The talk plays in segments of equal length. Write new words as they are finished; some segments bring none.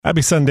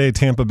Happy Sunday,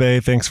 Tampa Bay.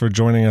 Thanks for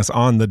joining us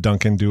on the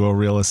Duncan Duo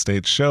Real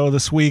Estate Show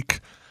this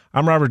week.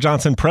 I'm Robert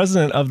Johnson,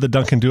 president of the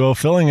Duncan Duo,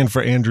 filling in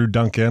for Andrew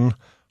Duncan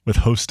with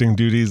hosting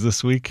duties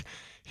this week.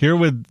 Here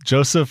with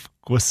Joseph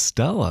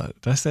Guastella.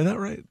 Did I say that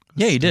right?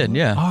 Yeah, you did.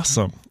 Yeah.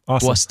 Awesome.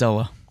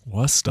 Guastella.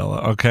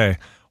 Okay.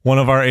 One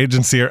of our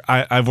agents here,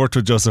 I've worked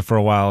with Joseph for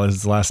a while.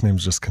 His last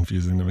name's just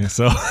confusing to me.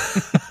 So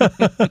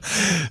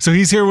so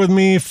he's here with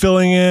me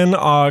filling in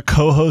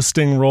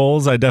co-hosting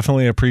roles. I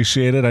definitely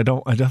appreciate it. I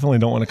definitely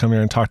don't want to come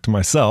here and talk to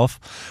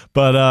myself.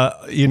 But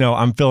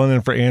I'm filling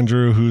in for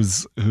Andrew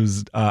who's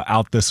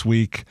out this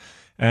week.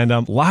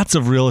 And lots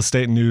of real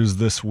estate news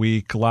this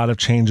week. A lot of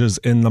changes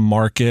in the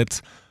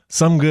market.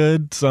 Some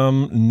good,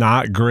 some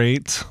not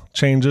great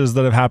changes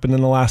that have happened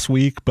in the last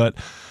week. But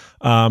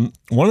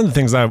one of the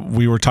things that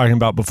we were talking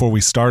about before we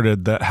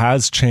started that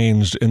has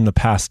changed in the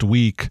past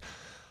week,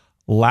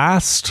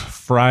 last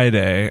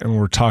Friday, and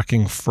we're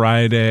talking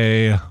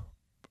Friday,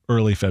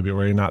 early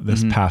February, not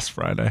this past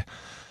Friday,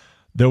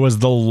 there was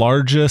the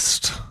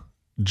largest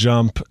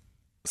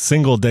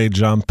single day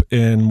jump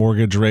in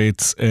mortgage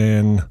rates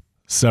in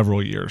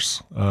several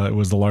years. It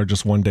was the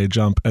largest one-day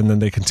jump, and then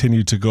they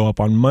continued to go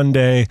up on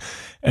Monday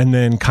and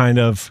then kind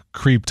of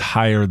creeped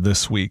higher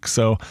this week.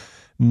 So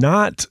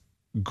not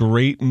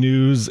great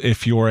news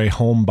if you're a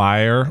home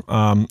buyer.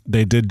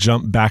 They did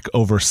jump back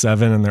over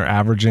 7 and they're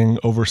averaging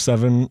over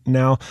 7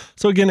 now.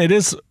 So again, it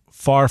is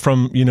far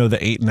from, the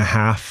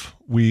 8.5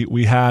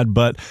 we had,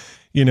 but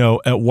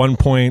at one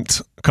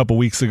point a couple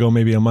weeks ago,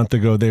 maybe a month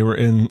ago, they were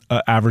in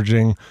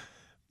averaging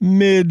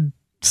mid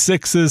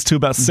 6s to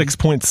about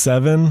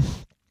 6.7.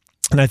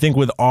 And I think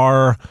with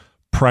our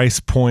price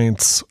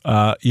points,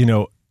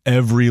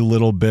 every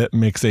little bit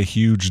makes a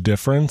huge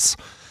difference.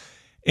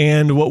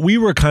 And what we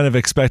were kind of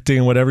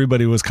expecting, what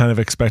everybody was kind of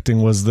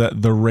expecting, was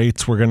that the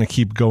rates were going to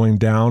keep going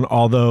down,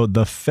 although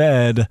the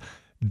Fed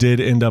did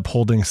end up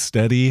holding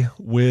steady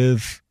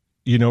with,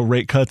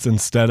 rate cuts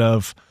instead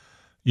of,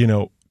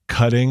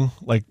 cutting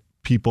like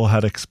people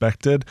had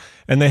expected.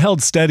 And they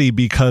held steady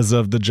because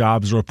of the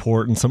jobs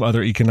report and some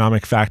other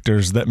economic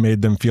factors that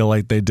made them feel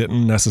like they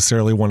didn't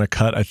necessarily want to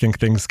cut. I think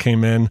things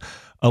came in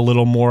a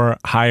little more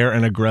higher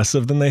and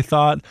aggressive than they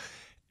thought.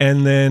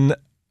 And then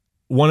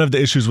one of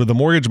the issues with the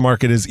mortgage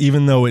market is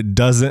even though it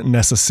doesn't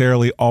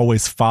necessarily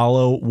always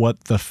follow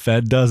what the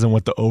Fed does and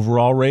what the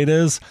overall rate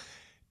is,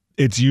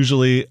 it's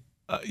usually,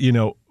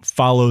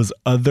 follows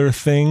other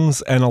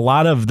things. And a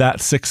lot of that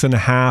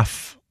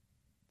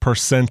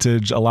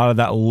 6.5%, a lot of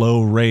that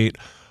low rate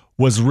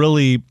was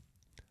really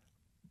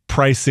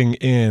pricing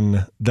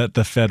in that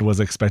the Fed was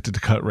expected to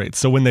cut rates.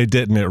 So when they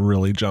didn't, it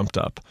really jumped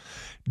up.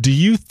 Do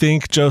you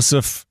think,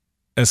 Joseph,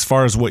 as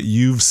far as what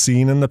you've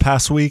seen in the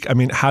past week,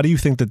 how do you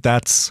think that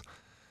that's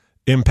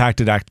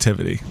impacted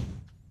activity?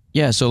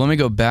 Yeah, so let me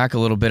go back a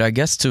little bit, I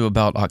guess, to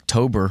about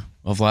October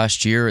of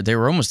last year. They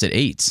were almost at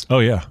 8s. Oh,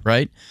 yeah.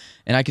 Right?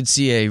 And I could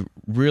see a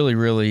really,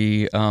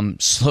 really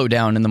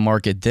slowdown in the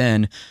market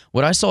then.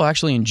 What I saw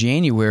actually in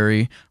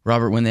January,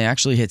 Robert, when they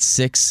actually hit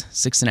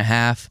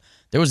 6.5,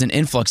 there was an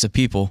influx of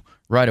people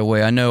right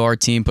away. I know our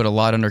team put a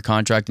lot under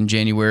contract in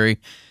January,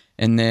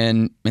 and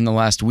then in the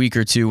last week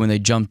or two when they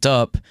jumped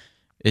up,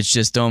 it's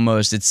just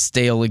it's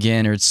stale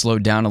again, or it's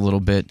slowed down a little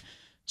bit.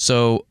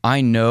 So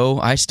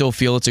I still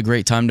feel it's a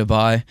great time to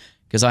buy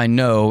because I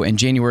know, and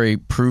January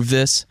proved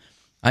this,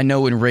 I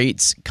know when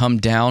rates come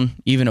down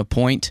even a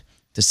point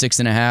to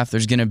 6.5,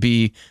 there's going to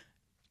be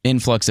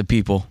influx of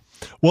people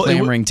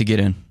clamoring to get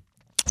in.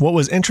 What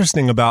was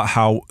interesting about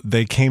how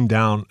they came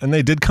down, and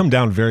they did come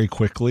down very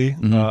quickly.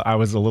 I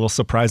was a little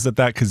surprised at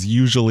that because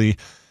usually,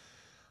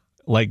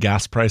 like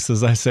gas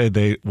prices, I say,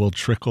 they will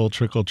trickle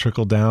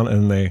down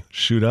and they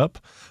shoot up.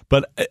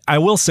 But I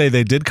will say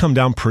they did come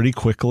down pretty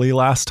quickly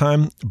last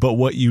time. But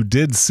what you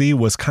did see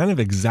was kind of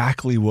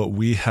exactly what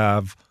we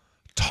have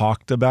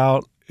talked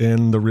about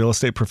in the real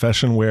estate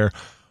profession, where,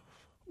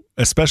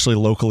 especially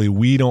locally,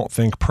 we don't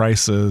think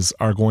prices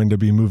are going to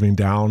be moving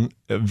down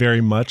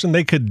very much. And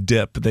they could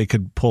dip. They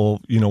could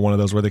pull, one of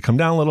those where they come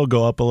down a little,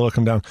 go up a little,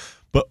 come down.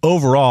 But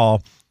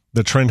overall,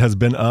 the trend has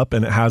been up,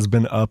 and it has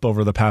been up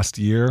over the past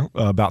year,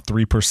 about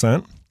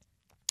 3%.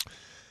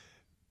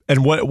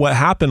 And what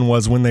happened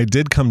was when they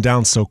did come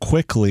down so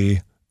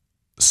quickly,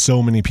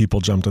 so many people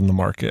jumped in the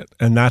market.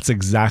 And that's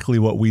exactly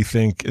what we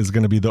think is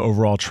going to be the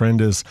overall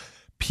trend is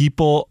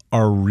people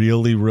are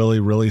really,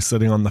 really, really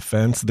sitting on the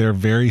fence. They're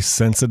very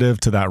sensitive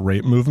to that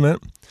rate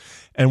movement.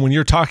 And when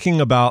you're talking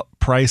about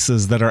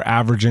prices that are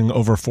averaging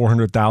over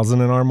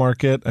 400,000 in our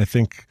market, I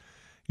think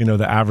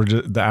the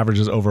average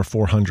is over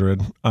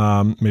 400,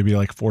 maybe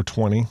like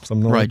 420,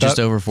 something like that. Right, just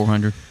over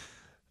 400.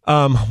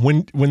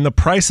 When the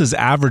price is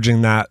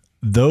averaging that,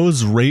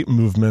 those rate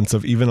movements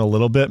of even a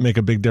little bit make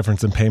a big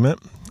difference in payment.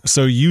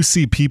 So you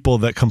see people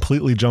that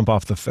completely jump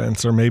off the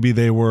fence, or maybe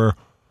they were,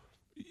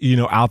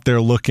 out there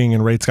looking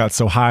and rates got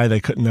so high they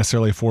couldn't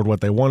necessarily afford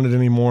what they wanted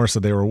anymore, so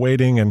they were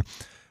waiting. And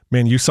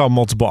man, you saw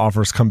multiple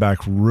offers come back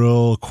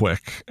real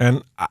quick.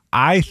 And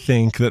I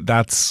think that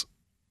that's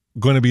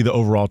going to be the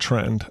overall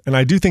trend. And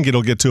I do think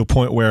it'll get to a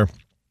point where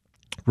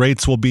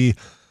rates will be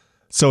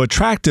so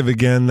attractive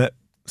again that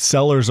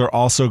sellers are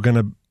also going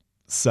to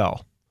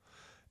sell.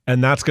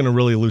 And that's going to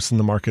really loosen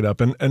the market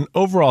up. And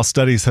overall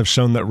studies have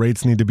shown that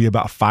rates need to be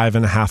about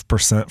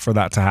 5.5% for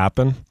that to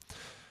happen.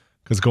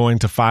 Because going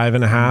to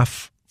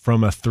 5.5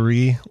 from a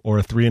 3 or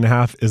a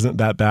 3.5 isn't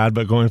that bad,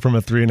 but going from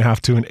a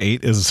 3.5 to an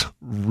 8 is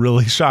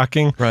really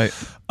shocking. Right.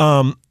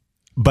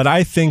 But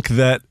I think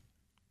that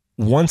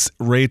once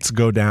rates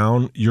go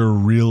down, you're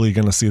really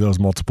going to see those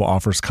multiple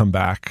offers come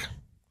back.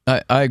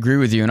 I agree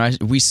with you, and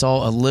we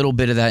saw a little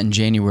bit of that in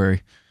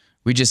January.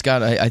 We just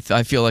got,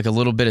 I feel like a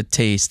little bit of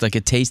taste, like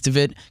a taste of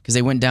it, because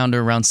they went down to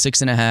around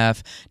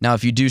 6.5. Now,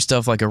 if you do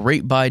stuff like a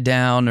rate buy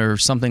down or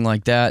something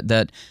like that,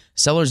 that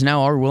sellers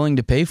now are willing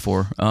to pay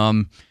for,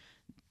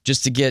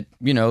 just to get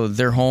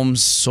their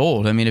homes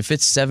sold. I mean, if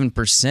it's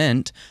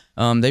 7%,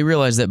 they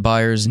realize that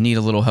buyers need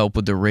a little help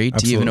with the rate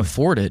to even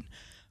afford it.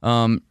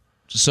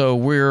 So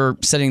we're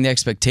setting the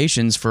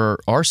expectations for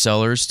our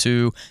sellers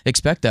to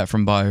expect that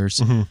from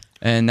buyers. Mm-hmm.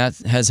 And that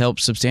has helped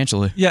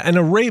substantially. Yeah, and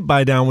a rate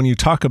buy down, when you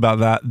talk about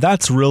that,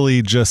 that's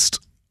really just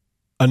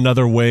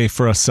another way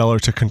for a seller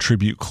to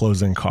contribute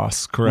closing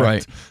costs, correct?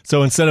 Right.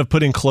 So instead of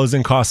putting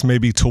closing costs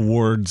maybe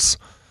towards,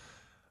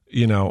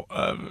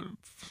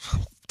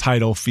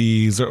 title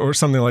fees or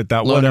something like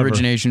that, loan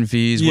origination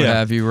fees, what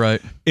have you,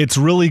 right? It's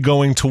really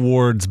going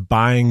towards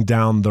buying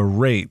down the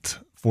rate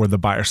for the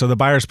buyer. So the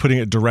buyer's putting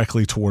it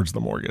directly towards the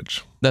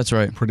mortgage. That's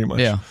right. Pretty much.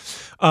 Yeah.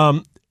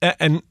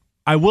 And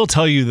I will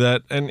tell you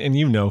that, and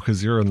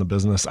because you're in the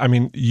business, I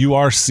mean, you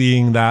are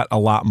seeing that a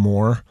lot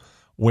more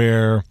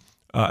where,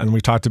 and we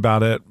talked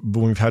about it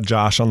when we've had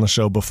Josh on the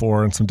show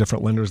before and some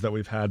different lenders that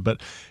we've had,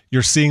 but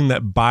you're seeing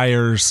that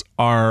buyers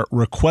are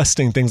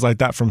requesting things like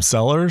that from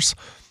sellers.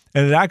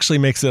 And it actually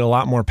makes it a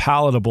lot more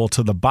palatable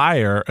to the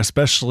buyer,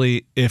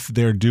 especially if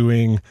they're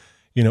doing,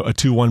 a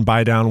 2-1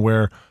 buy down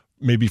where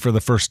maybe for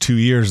the first 2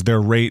 years, their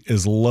rate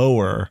is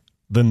lower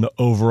than the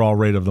overall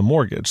rate of the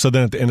mortgage. So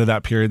then at the end of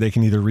that period, they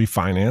can either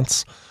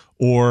refinance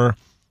or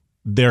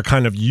they're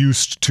kind of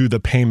used to the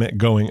payment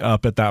going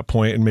up at that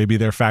point, and maybe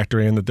they're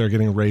factoring in that they're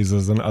getting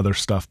raises and other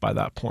stuff by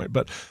that point.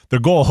 But the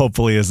goal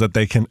hopefully is that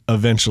they can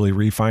eventually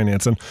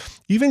refinance. And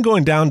even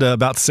going down to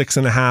about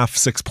 6.5%,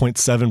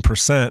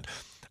 6.7%,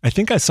 I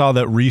think I saw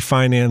that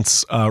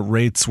refinance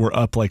rates were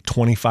up like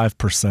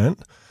 25%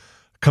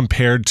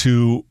 compared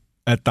to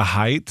at the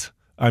height.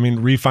 I mean,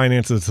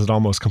 refinances had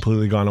almost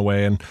completely gone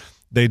away, and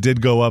they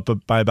did go up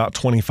by about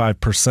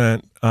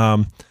 25%.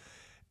 And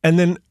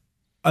then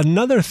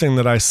another thing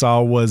that I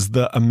saw was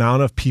the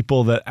amount of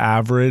people that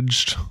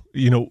averaged,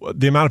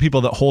 the amount of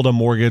people that hold a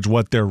mortgage,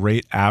 what their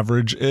rate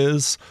average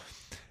is.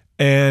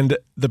 And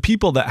the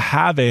people that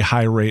have a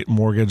high rate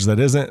mortgage that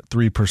isn't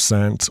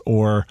 3%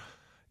 or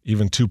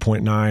even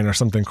 2.9 or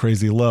something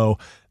crazy low,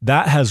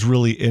 that has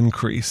really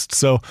increased.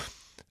 So,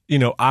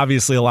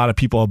 obviously a lot of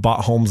people have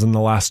bought homes in the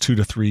last 2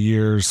 to 3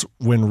 years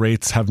when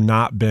rates have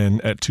not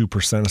been at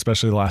 2%,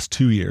 especially the last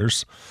 2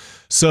 years.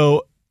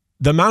 So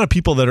the amount of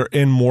people that are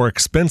in more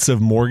expensive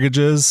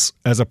mortgages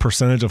as a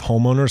percentage of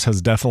homeowners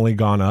has definitely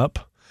gone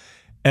up.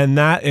 And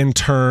that in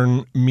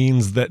turn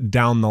means that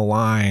down the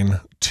line,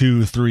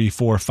 2, 3,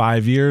 4,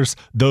 5 years,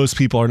 those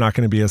people are not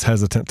going to be as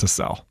hesitant to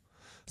sell.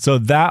 So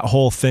that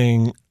whole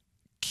thing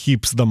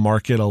keeps the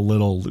market a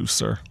little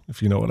looser,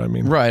 if you know what I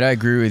mean. Right, I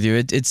agree with you.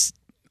 It's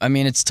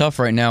tough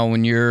right now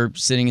when you're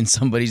sitting in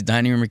somebody's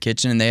dining room or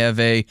kitchen and they have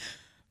a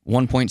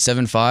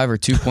 1.75 or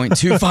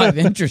 2.25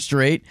 interest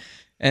rate,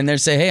 and they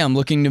say, hey, I'm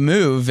looking to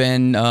move.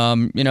 And,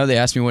 they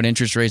ask me what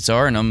interest rates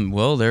are,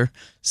 and they're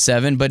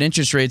 7. But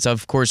interest rates,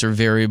 of course, are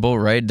variable,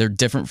 right? They're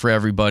different for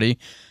everybody.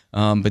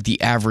 But the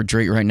average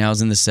rate right now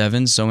is in the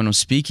 7s. So when I'm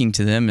speaking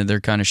to them, they're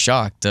kind of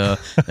shocked. They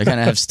kind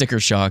of have sticker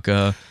shock.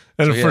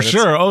 For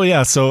sure. Oh,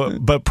 yeah. So,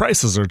 but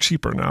prices are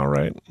cheaper now,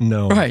 right?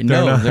 No. Right.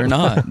 They're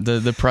not.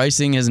 The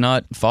pricing has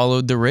not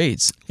followed the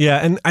rates. Yeah.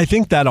 And I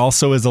think that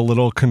also is a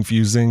little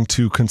confusing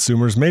to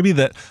consumers. Maybe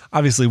that,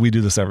 obviously, we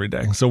do this every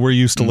day. So we're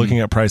used to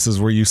looking at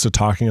prices. We're used to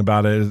talking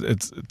about it.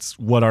 It's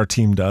what our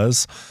team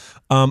does.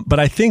 But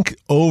I think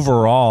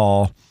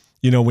overall,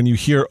 when you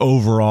hear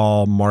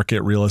overall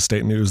market real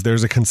estate news,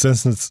 there's a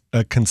consensus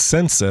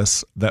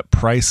that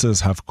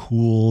prices have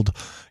cooled.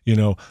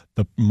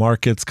 The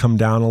market's come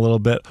down a little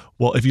bit.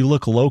 Well, if you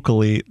look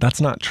locally,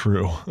 that's not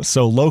true.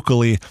 So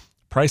locally,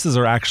 prices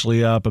are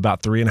actually up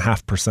about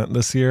 3.5%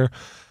 this year.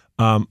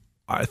 I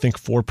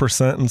think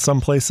 4% in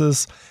some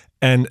places.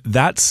 And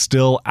that's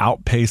still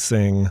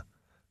outpacing,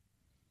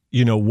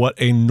 what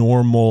a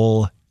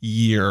normal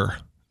year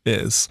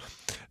is.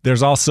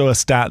 There's also a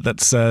stat that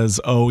says,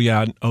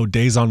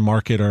 days on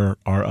market are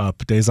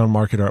up. Days on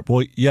market are up.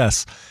 Well,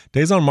 yes,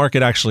 days on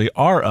market actually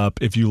are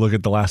up if you look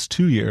at the last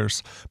 2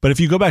 years. But if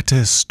you go back to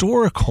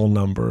historical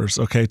numbers,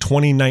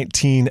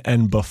 2019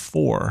 and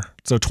before,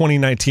 so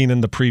 2019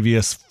 and the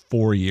previous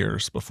 4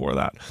 years before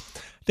that,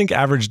 I think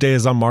average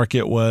days on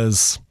market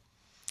was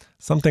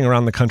something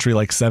around the country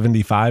like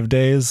 75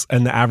 days.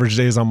 And the average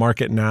days on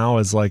market now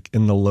is like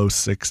in the low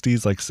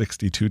 60s, like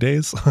 62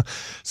 days.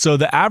 So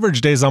the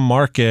average days on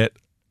market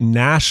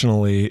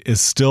nationally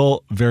is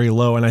still very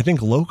low. And I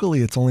think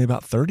locally it's only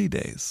about 30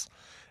 days.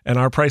 and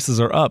our prices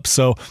are up.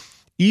 So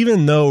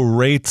even though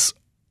rates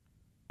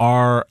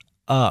are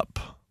up,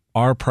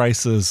 our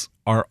prices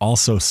are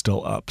also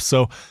still up.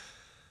 So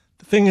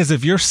the thing is,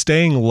 if you're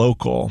staying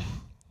local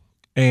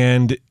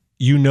and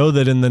you know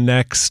that in the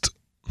next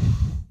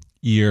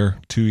year,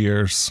 2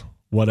 years,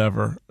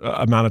 whatever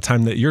amount of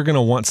time that you're going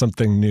to want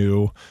something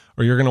new,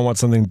 or you're going to want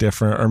something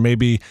different, or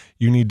maybe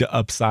you need to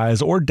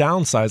upsize or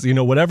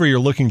downsize, whatever you're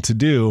looking to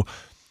do,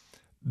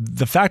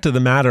 the fact of the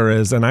matter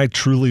is, and I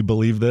truly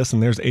believe this,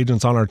 and there's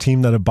agents on our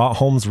team that have bought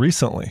homes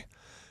recently,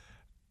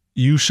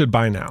 you should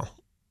buy now,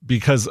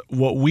 because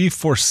what we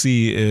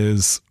foresee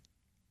is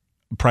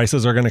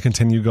prices are going to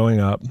continue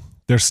going up.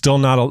 There's still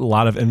not a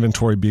lot of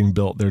inventory being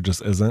built. There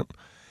just isn't.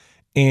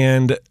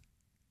 And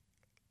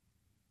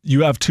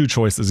you have two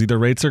choices. Either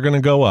rates are going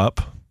to go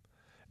up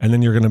and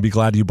then you're going to be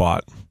glad you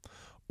bought,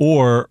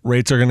 or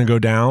rates are going to go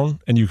down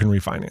and you can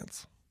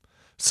refinance.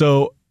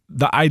 So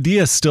the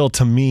idea still,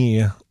 to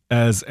me,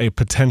 as a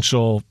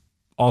potential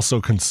also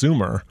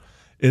consumer,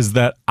 is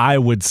that I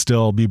would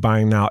still be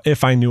buying now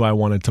if I knew I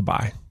wanted to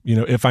buy,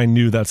 if I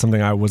knew that's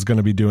something I was going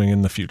to be doing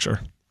in the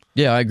future.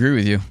 Yeah, I agree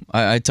with you.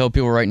 I tell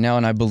people right now,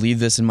 and I believe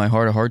this in my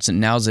heart of hearts, that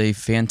now's a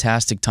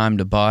fantastic time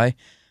to buy.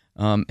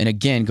 And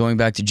again, going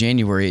back to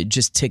January, it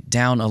just ticked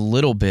down a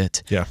little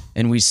bit. Yeah.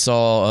 And we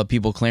saw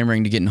people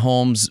clamoring to get in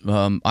homes.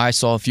 I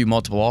saw a few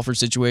multiple offer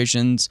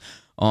situations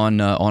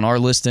on our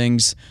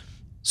listings.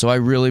 So I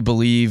really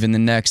believe in the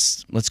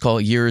next, let's call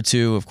it year or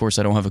two, of course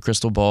I don't have a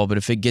crystal ball, but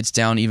if it gets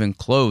down even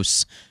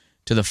close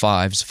to the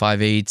 5s,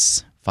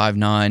 5.8s,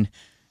 5.9,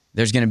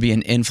 there's going to be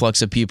an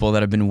influx of people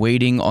that have been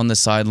waiting on the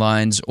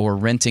sidelines or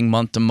renting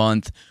month to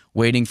month,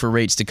 waiting for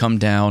rates to come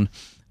down.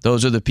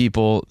 Those are the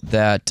people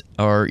that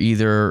are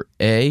either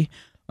A,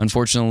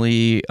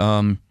 unfortunately,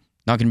 not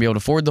going to be able to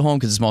afford the home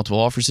because it's a multiple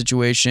offer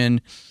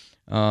situation,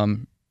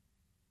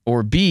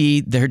 or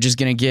B, they're just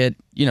going to get,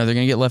 they're going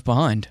to get left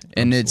behind.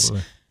 And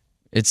Absolutely.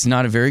 It's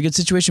not a very good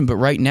situation, but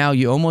right now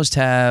you almost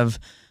have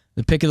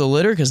the pick of the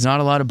litter because not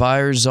a lot of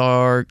buyers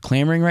are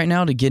clamoring right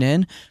now to get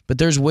in. But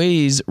there's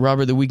ways,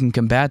 Robert, that we can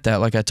combat that,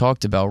 like I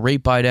talked about.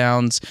 Rate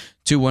buy-downs,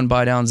 2-1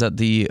 buy-downs that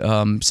the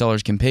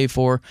sellers can pay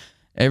for.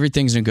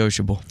 Everything's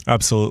negotiable.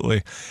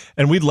 Absolutely.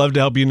 And we'd love to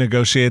help you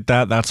negotiate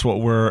that. That's what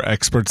we're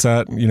experts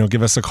at.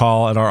 Give us a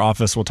call at our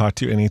office. We'll talk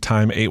to you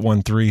anytime,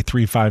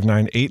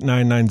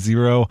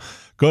 813-359-8990.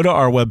 Go to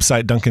our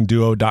website,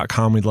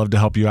 duncanduo.com. We'd love to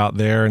help you out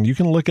there. And you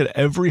can look at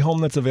every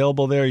home that's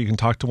available there. You can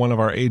talk to one of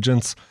our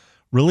agents.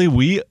 Really,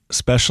 we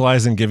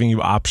specialize in giving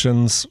you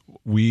options.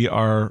 We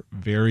are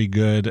very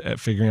good at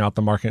figuring out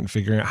the market and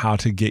figuring out how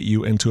to get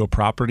you into a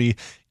property,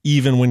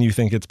 even when you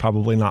think it's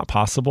probably not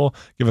possible.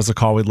 Give us a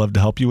call. We'd love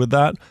to help you with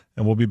that.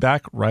 And we'll be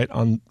back right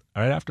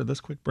after this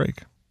quick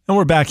break. And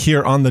we're back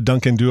here on the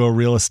Duncan Duo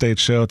Real Estate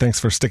Show. Thanks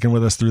for sticking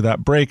with us through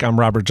that break. I'm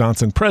Robert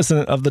Johnson,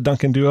 president of the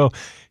Duncan Duo,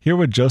 here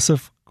with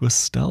Joseph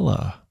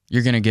Guastella.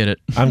 You're going to get it.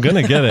 I'm going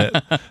to get it.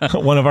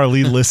 One of our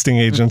lead listing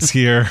agents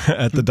here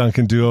at the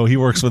Duncan Duo. He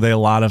works with a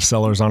lot of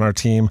sellers on our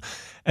team.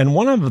 And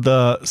one of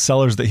the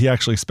sellers that he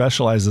actually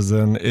specializes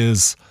in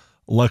is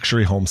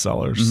luxury home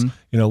sellers.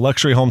 Mm-hmm.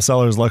 Luxury home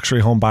sellers, luxury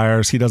home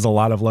buyers. He does a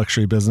lot of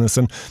luxury business.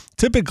 And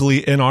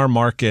typically in our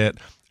market,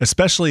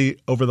 especially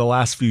over the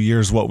last few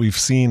years, what we've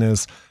seen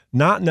is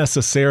not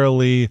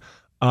necessarily,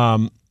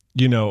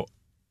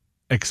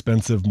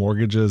 expensive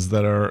mortgages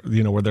that are,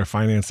 where they're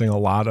financing a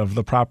lot of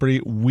the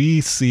property.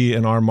 We see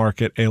in our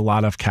market a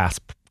lot of cash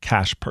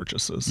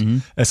purchases, mm-hmm.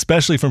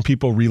 especially from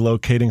people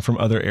relocating from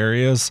other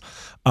areas.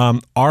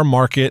 Our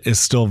market is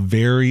still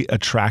very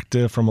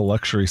attractive from a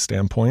luxury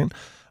standpoint.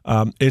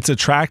 It's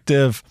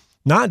attractive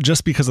not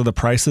just because of the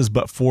prices,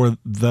 but for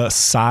the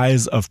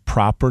size of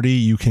property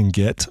you can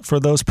get for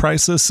those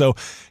prices. So,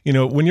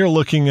 when you're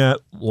looking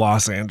at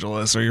Los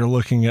Angeles or you're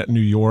looking at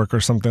New York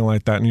or something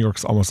like that, New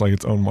York's almost like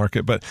its own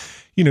market, but,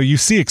 you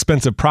see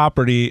expensive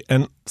property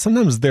and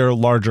sometimes they're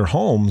larger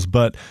homes,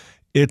 but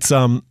it's,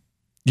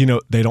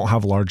 they don't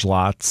have large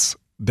lots.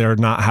 They're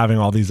not having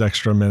all these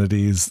extra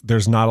amenities.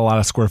 There's not a lot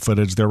of square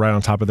footage. They're right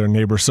on top of their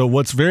neighbors. So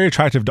what's very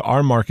attractive to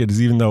our market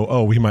is, even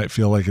though, we might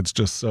feel like it's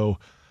just so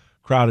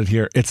crowded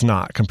here, it's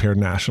not compared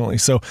nationally.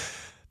 So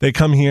they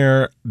come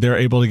here, they're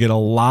able to get a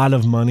lot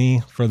of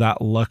money for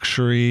that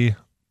luxury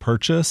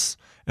purchase,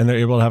 and they're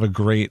able to have a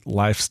great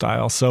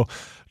lifestyle. So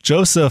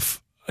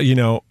Joseph,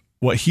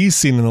 what he's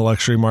seen in the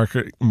luxury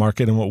market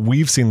and what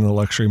we've seen in the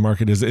luxury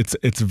market is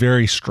it's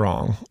very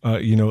strong.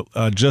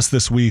 Just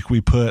this week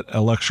we put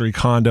a luxury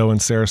condo in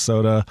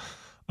Sarasota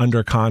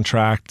under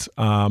contract.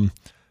 That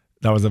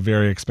was a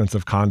very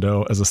expensive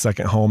condo as a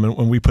second home, and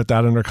when we put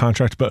that under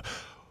contract, but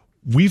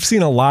we've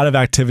seen a lot of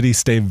activity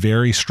stay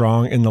very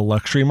strong in the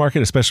luxury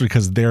market, especially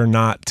because they're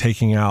not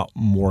taking out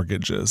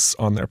mortgages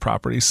on their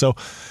property. So,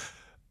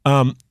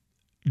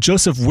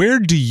 Joseph, where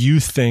do you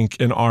think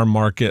in our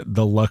market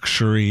the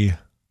luxury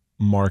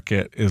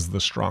market is the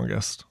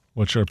strongest?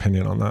 What's your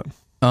opinion on that?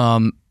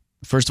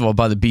 First of all,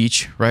 by the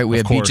beach, right? We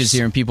have course. Beaches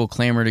here and people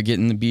clamor to get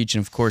in the beach.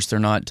 And of course, they're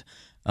not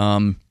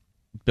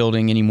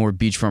building any more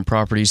beachfront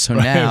properties. So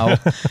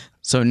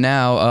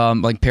now,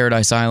 like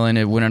Paradise Island,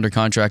 it went under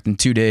contract in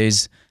 2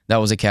 days. that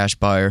was a cash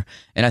buyer.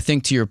 And I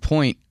think to your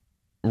point,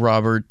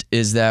 Robert,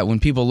 is that when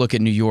people look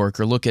at New York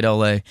or look at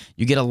LA,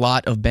 you get a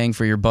lot of bang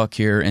for your buck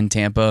here in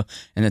Tampa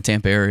and the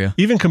Tampa area.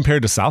 Even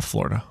compared to South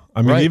Florida.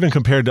 I mean, Right. even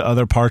compared to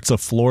other parts of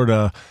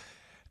Florida.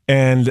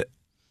 And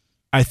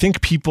I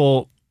think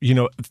people,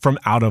 from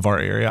out of our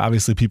area,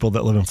 obviously people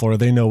that live in Florida,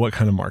 they know what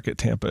kind of market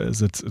Tampa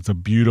is. It's a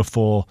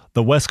beautiful,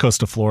 the west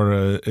coast of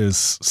Florida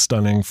is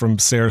stunning, from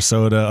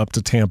Sarasota up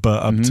to Tampa,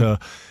 up to,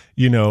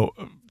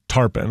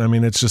 Tarpon. I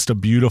mean, it's just a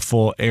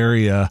beautiful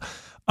area.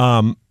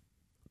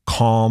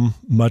 Calm,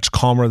 much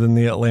calmer than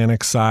the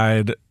Atlantic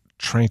side,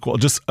 tranquil,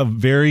 just a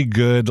very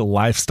good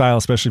lifestyle,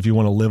 especially if you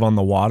want to live on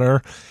the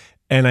water.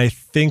 And I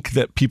think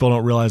that people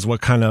don't realize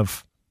what kind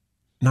of,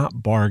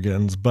 not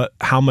bargains, but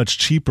how much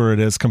cheaper it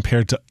is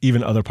compared to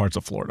even other parts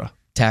of Florida.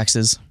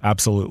 Taxes.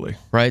 Absolutely.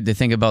 Right? They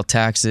think about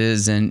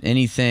taxes and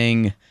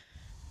anything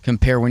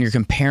when you're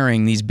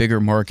comparing these bigger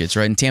markets,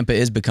 right? And Tampa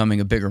is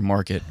becoming a bigger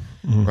market,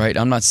 right?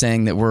 I'm not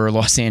saying that we're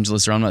Los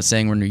Angeles, or I'm not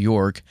saying we're New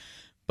York,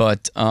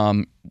 but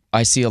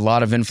I see a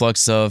lot of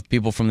influx of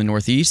people from the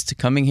Northeast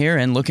coming here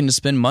and looking to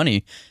spend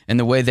money. And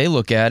the way they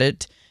look at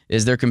it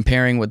is they're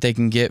comparing what they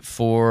can get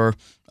for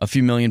a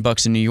few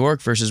 $1,000,000 in New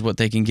York versus what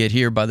they can get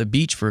here by the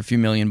beach for a few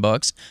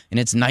 $1,000,000, and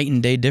it's night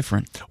and day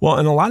different. Well,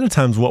 and a lot of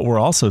times what we're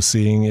also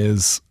seeing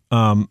is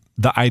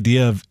the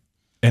idea of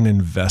an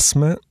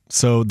investment.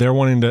 So they're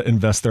wanting to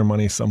invest their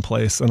money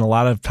someplace, and a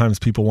lot of times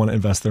people want to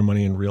invest their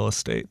money in real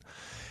estate.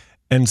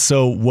 And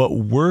so what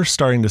we're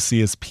starting to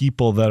see is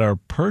people that are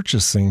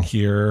purchasing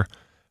here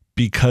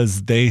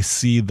because they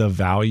see the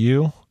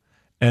value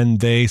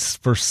and they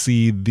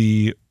foresee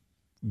the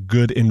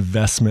good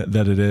investment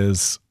that it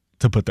is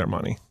to put their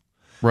money.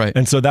 Right.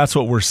 And so that's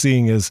what we're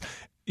seeing is,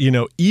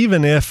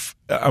 even if,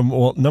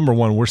 number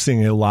one, we're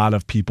seeing a lot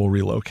of people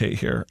relocate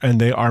here,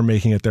 and they are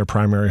making it their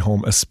primary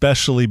home,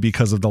 especially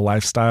because of the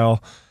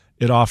lifestyle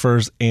it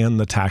offers and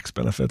the tax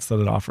benefits that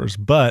it offers.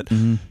 But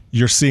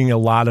you're seeing a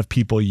lot of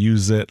people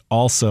use it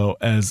also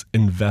as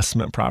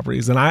investment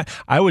properties. And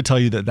I would tell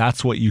you that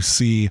that's what you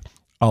see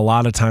a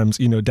lot of times.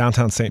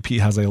 Downtown St.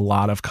 Pete has a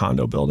lot of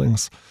condo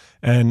buildings.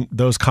 And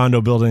those condo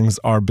buildings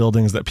are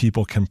buildings that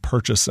people can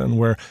purchase in,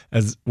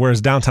 whereas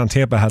downtown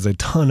Tampa has a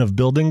ton of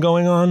building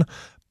going on.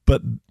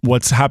 But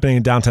what's happening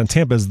in downtown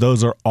Tampa is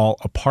those are all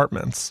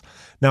apartments.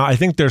 Now, I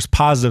think there's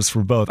positives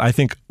for both. I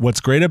think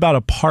what's great about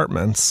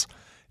apartments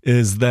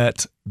is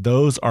that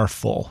those are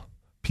full.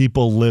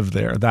 People live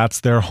there.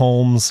 That's their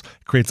homes.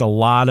 Creates a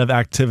lot of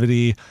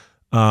activity.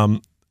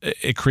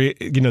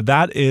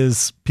 That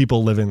is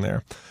people living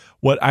there.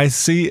 What I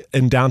see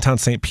in downtown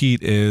St.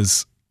 Pete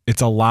is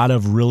it's a lot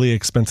of really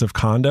expensive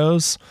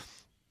condos,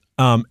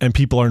 and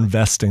people are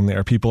investing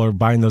there. People are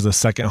buying those as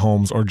second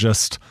homes or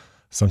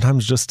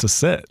sometimes just to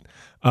sit.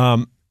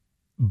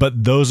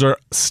 But those are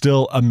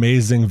still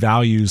amazing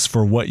values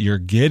for what you're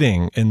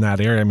getting in that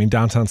area. I mean,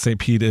 downtown St.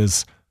 Pete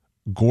is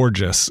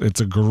gorgeous.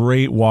 It's a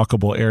great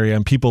walkable area,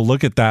 and people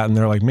look at that and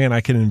they're like, man,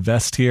 I can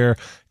invest here,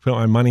 put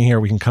my money here.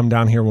 We can come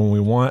down here when we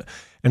want.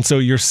 And so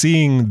you're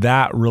seeing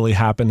that really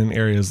happen in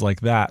areas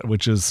like that,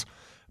 which is,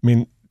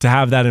 to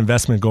have that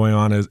investment going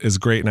on is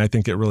great. And I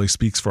think it really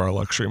speaks for our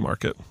luxury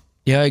market.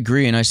 Yeah, I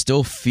agree. And I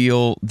still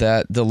feel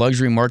that the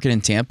luxury market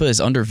in Tampa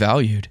is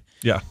undervalued.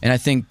 Yeah. And I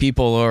think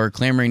people are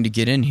clamoring to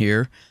get in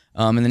here.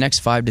 In the next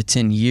 5 to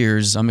 10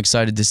 years, I'm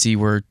excited to see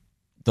where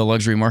the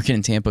luxury market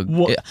in Tampa,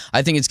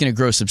 I think it's going to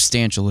grow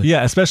substantially.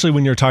 Yeah, especially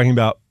when you're talking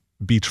about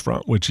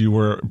beachfront, which you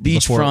were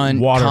beachfront,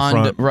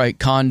 waterfront.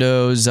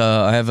 Condos.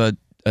 I have a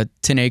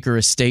 10-acre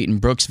estate in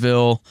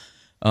Brooksville.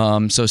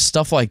 So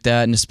stuff like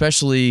that, and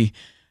especially...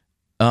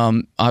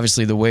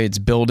 obviously the way it's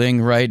building,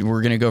 right?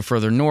 We're going to go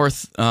further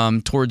north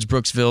towards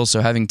Brooksville.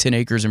 So having 10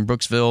 acres in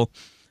Brooksville,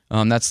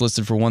 that's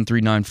listed for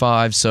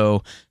 $1,395.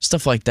 So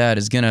stuff like that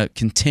is going to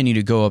continue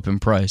to go up in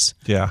price.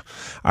 Yeah,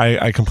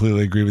 I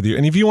completely agree with you.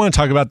 And if you want to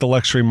talk about the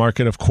luxury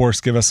market, of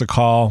course, give us a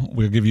call.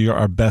 We'll give you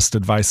our best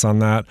advice on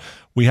that.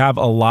 We have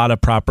a lot of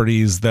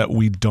properties that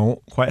we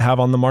don't quite have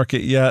on the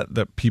market yet,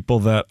 that people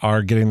that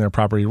are getting their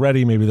property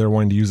ready, maybe they're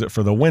wanting to use it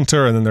for the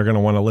winter and then they're going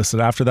to want to list it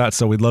after that.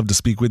 So we'd love to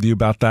speak with you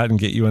about that and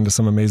get you into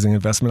some amazing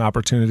investment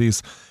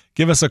opportunities.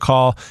 Give us a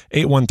call,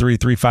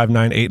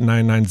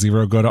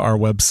 813-359-8990. Go to our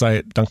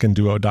website,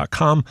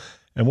 duncanduo.com,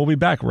 and we'll be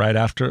back right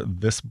after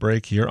this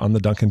break here on the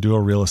Duncan Duo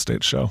Real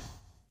Estate Show.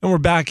 And we're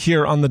back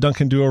here on the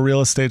Duncan Duo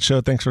Real Estate Show.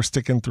 Thanks for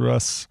sticking through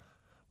us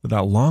with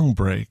that long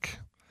break.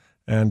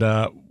 And,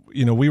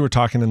 we were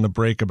talking in the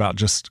break about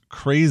just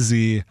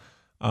crazy.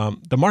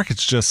 The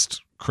market's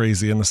just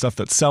crazy, and the stuff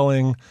that's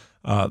selling,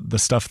 the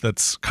stuff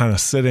that's kind of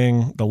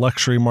sitting, the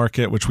luxury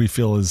market, which we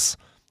feel is,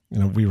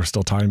 we were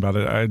still talking about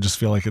it. I just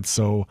feel like it's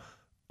so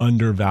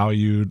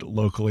undervalued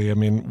locally. I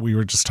mean, we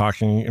were just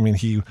talking,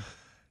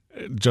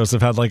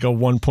 Joseph had like a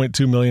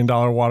 $1.2 million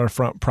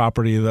waterfront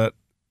property that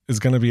is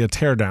going to be a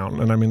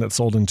teardown. And it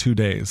sold in 2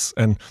 days.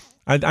 And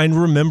I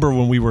remember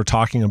when we were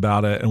talking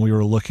about it and we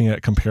were looking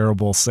at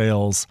comparable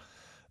sales,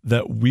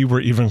 that we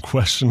were even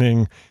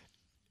questioning,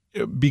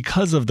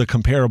 because of the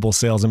comparable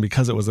sales and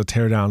because it was a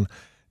teardown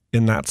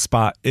in that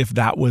spot, if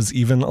that was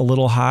even a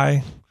little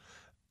high.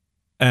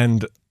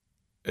 And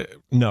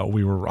no,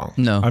 we were wrong.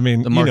 No, I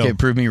mean, the market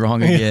proved me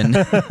wrong again.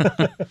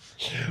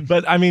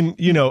 But I mean,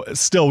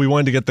 still we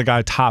wanted to get the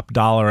guy top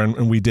dollar,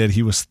 and we did.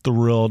 He was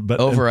thrilled. But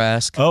over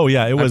ask. Oh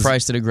yeah, it was. I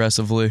priced it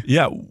aggressively.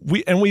 Yeah,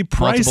 we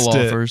priced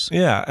multiple it. Offers.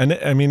 Yeah, and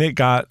it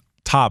got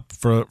top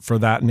for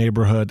that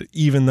neighborhood,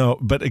 even though,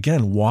 but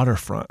again,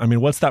 waterfront. I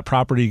mean, what's that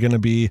property going to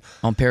be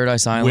on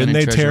Paradise Island when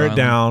they Treasure tear Island. it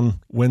down,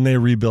 when they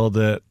rebuild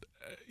it?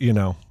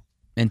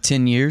 In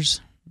 10 years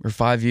or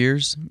 5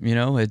 years,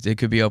 it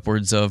could be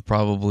upwards of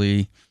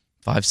probably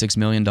 $5-6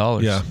 million.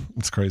 Yeah,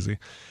 it's crazy.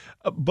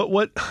 But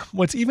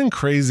what's even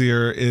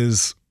crazier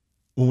is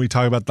when we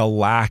talk about the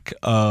lack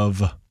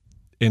of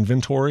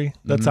inventory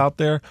that's out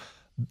there.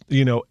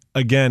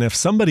 Again, if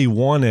somebody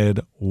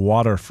wanted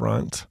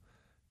waterfront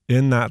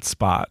in that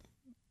spot,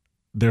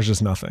 there's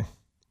just nothing.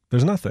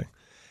 There's nothing.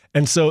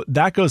 And so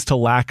that goes to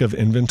lack of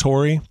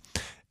inventory.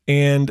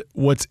 And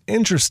what's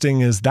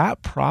interesting is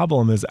that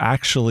problem is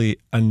actually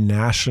a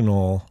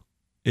national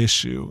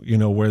issue,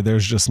 where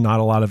there's just not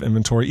a lot of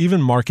inventory.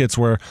 Even markets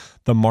where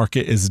the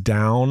market is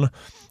down,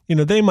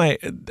 they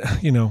might,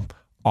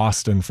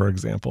 Austin, for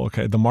example,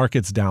 okay, the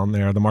market's down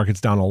there. The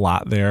market's down a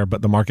lot there,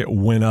 but the market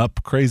went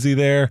up crazy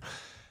there.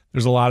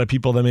 There's a lot of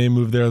people that may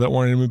move there that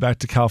wanted to move back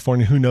to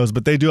California. Who knows?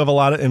 But they do have a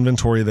lot of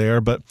inventory there.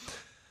 But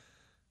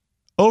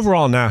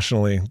overall,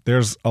 nationally,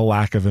 there's a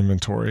lack of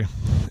inventory.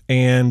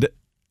 And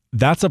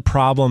that's a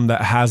problem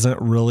that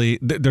hasn't really,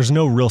 there's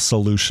no real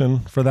solution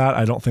for that.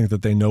 I don't think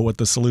that they know what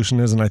the solution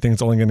is. And I think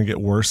it's only going to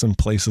get worse in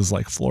places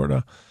like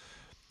Florida.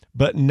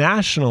 But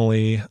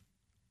nationally,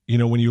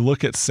 when you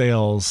look at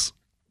sales,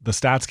 the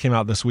stats came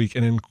out this week.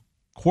 And in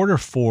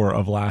Q4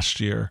 of last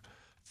year,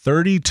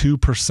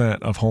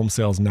 32% of home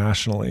sales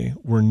nationally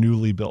were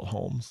newly built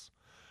homes,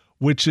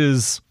 which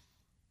is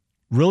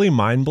really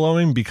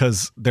mind-blowing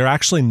because they're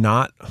actually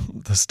not,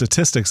 the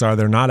statistics are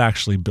they're not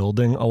actually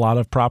building a lot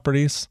of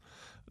properties.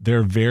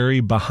 They're very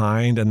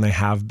behind, and they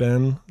have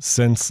been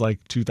since like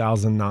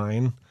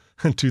 2009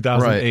 and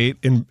 2008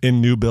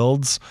 in new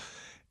builds.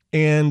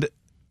 And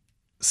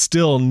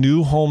still,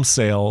 new home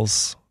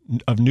sales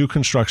of new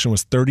construction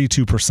was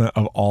 32%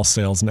 of all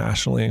sales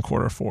nationally in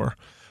Q4,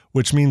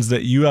 which means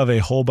that you have a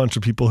whole bunch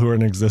of people who are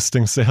in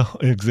existing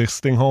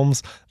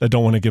homes that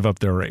don't want to give up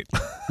their rate.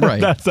 Right.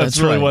 that's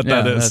really right. what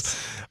that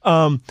is.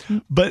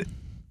 But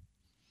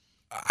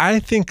I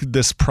think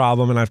this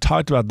problem, and I've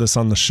talked about this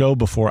on the show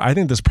before, I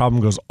think this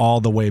problem goes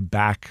all the way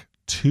back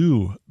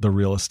to the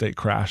real estate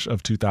crash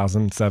of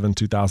 2007,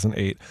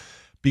 2008,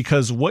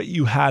 because what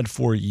you had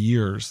for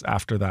years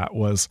after that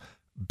was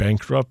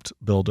bankrupt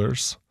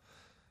builders,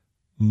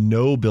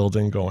 no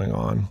building going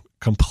on,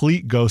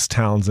 complete ghost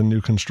towns and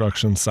new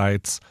construction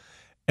sites.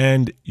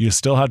 And you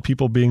still had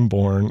people being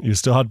born. You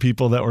still had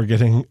people that were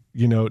getting,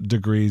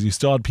 degrees. You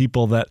still had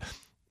people that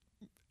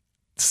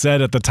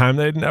said at the time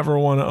they'd never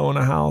want to own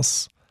a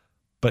house,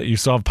 but you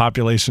still have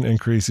population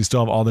increase. You still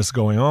have all this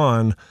going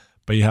on,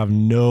 but you have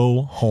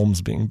no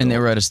homes being built. And they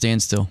were at a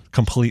standstill.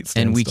 Complete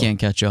standstill. And we can't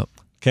catch up.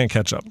 Can't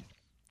catch up.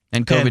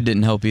 And COVID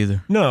didn't help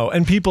either. No.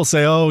 And people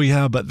say, oh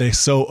yeah, but they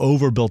so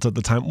overbuilt at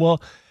the time.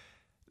 Well,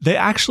 they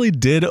actually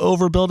did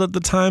overbuild at the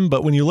time,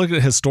 but when you look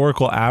at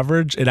historical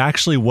average, it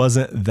actually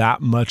wasn't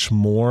that much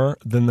more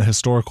than the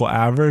historical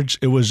average.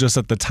 It was just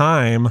at the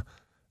time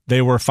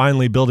they were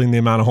finally building the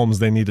amount of homes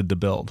they needed to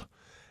build.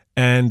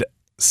 And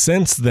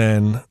since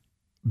then,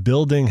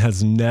 building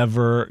has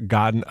never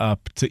gotten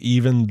up to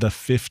even the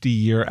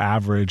 50-year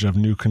average of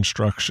new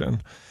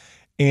construction.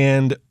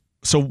 And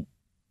so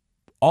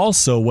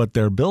also what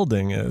they're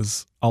building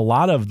is a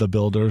lot of the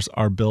builders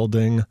are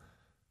building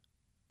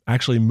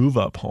actually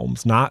move-up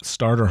homes, not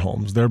starter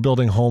homes. They're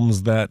building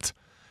homes that,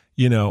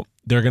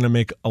 they're going to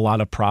make a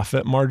lot of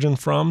profit margin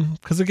from.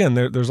 Because again,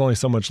 there's only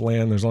so much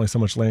land. There's only so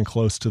much land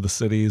close to the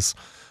cities.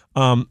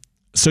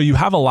 So you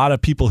have a lot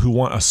of people who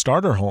want a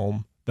starter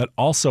home that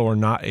also are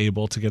not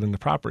able to get into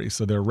property.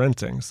 So they're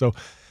renting. So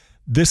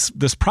this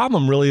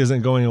problem really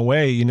isn't going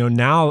away.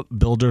 Now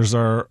builders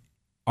are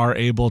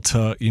able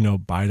to,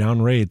 buy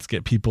down rates,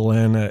 get people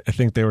in. I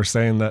think they were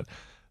saying that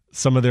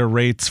some of their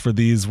rates for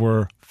these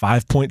were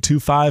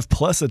 5.25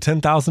 plus a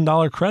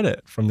 $10,000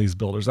 credit from these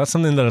builders. That's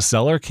something that a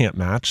seller can't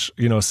match,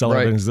 a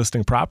seller of an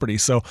existing property.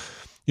 So,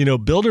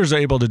 builders are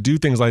able to do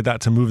things like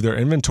that to move their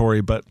inventory.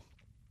 But,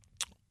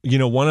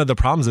 one of the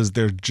problems is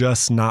they're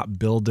just not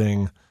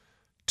building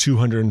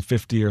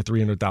 $250,000 or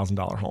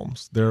 $300,000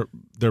 homes.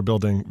 They're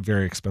building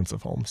very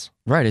expensive homes.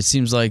 Right. It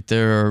seems like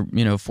they're,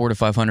 $400 to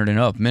 $500 and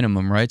up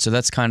minimum, right? So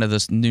that's kind of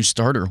this new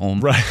starter home,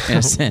 right? In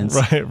a sense.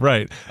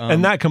 Right.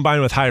 And that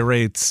combined with high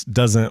rates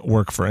doesn't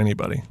work for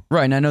anybody.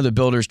 Right. And I know the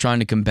builders trying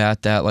to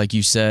combat that, like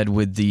you said,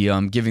 with the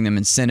giving them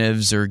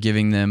incentives or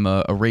giving them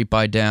a rate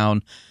buy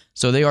down.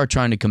 So they are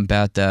trying to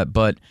combat that.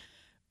 But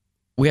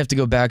we have to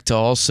go back to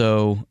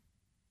also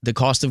the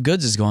cost of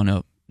goods has gone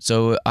up.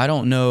 So I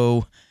don't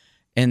know.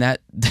 And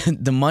that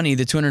the money,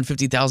 the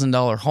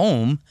 $250,000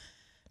 home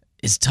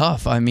is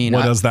tough. I mean,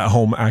 what does that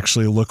home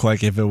actually look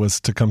like if it was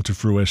to come to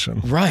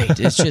fruition? Right.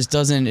 It just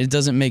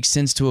doesn't make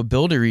sense to a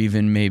builder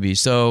even maybe.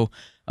 So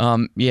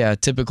Yeah,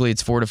 typically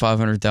it's 400,000 to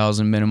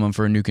 500,000 minimum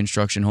for a new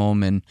construction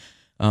home, and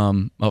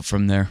up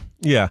from there.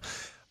 Yeah.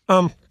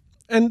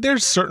 And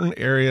there's certain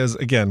areas,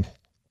 again,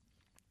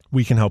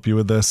 we can help you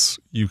with this.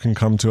 You can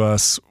come to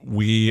us.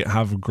 We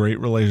have great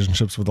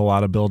relationships with a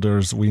lot of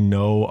builders. We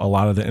know a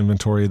lot of the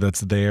inventory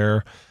that's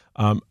there.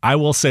 I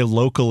will say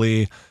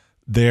locally,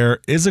 there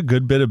is a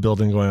good bit of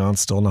building going on,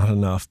 still not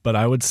enough, but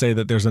I would say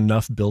that there's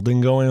enough building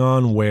going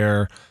on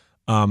where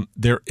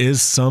there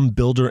is some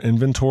builder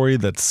inventory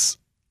that's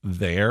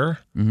there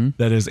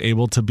that is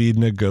able to be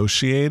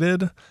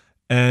negotiated.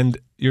 And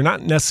you're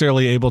not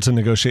necessarily able to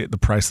negotiate the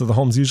price of the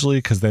homes usually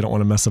because they don't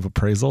want to mess up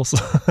appraisals,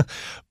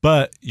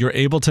 but you're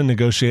able to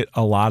negotiate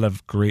a lot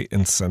of great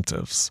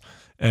incentives.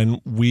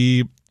 And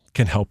we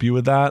can help you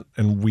with that,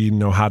 and we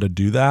know how to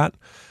do that.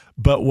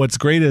 But what's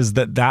great is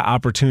that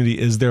opportunity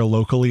is there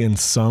locally in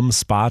some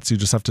spots. You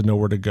just have to know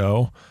where to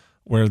go,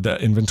 where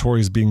the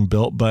inventory is being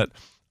built. But,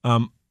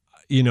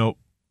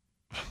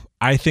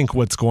 I think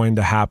what's going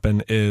to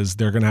happen is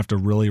they're going to have to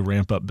really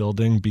ramp up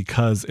building,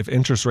 because if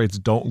interest rates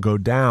don't go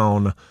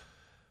down,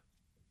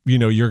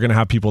 you're going to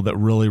have people that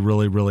really,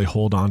 really, really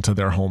hold on to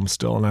their home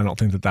still. And I don't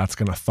think that that's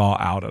going to thaw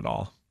out at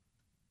all.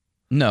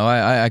 No,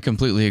 I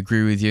completely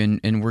agree with you.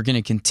 And we're going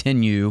to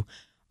continue,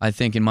 I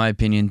think, in my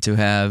opinion, to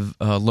have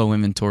low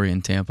inventory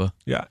in Tampa.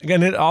 Yeah.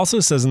 Again, it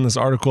also says in this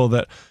article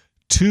that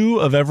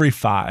 2 of every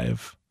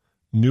 5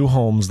 new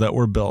homes that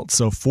were built,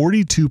 so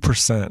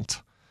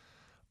 42%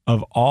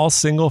 of all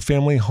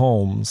single-family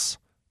homes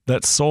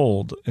that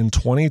sold in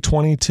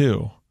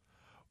 2022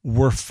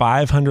 were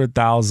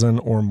 500,000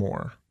 or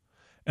more.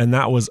 And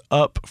that was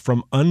up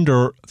from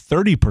under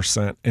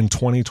 30% in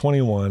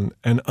 2021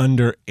 and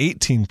under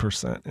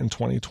 18% in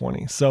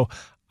 2020. So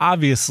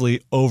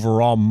obviously,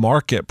 overall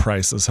market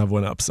prices have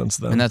went up since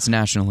then. And that's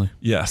nationally.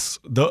 Yes.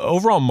 The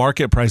overall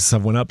market prices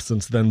have went up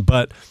since then.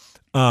 But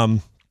to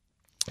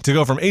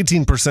go from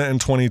 18% in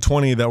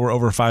 2020 that were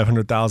over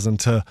 500,000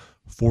 to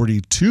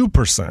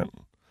 42%.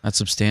 That's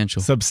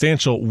substantial.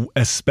 Substantial,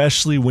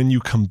 especially when you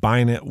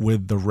combine it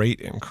with the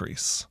rate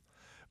increase.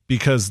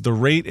 Because the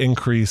rate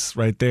increase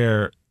right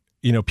there,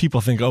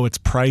 people think, oh, it's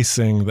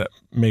pricing that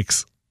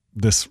makes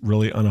this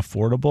really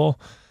unaffordable.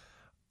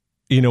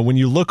 When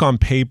you look on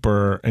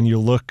paper and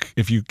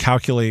if you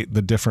calculate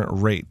the different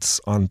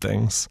rates on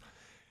things,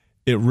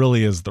 it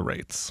really is the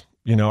rates.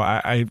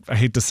 I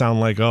hate to sound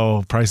like,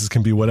 oh, prices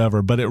can be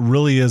whatever, but it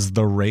really is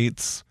the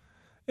rates.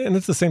 And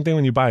it's the same thing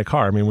when you buy a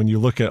car. I mean, when you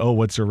look at,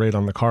 what's your rate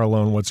on the car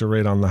loan? What's your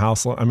rate on the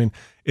house loan? I mean,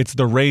 it's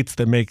the rates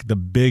that make the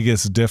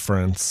biggest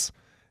difference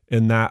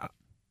in that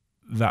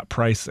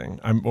pricing,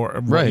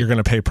 what you're going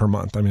to pay per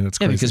month. I mean, it's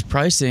crazy. Yeah, because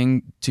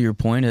pricing, to your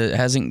point, it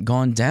hasn't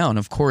gone down.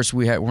 Of course,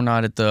 we're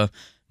not at the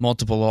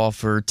multiple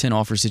offer, 10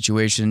 offer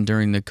situation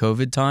during the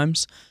COVID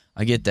times.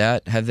 I get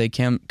that. Have they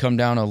come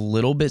down a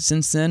little bit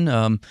since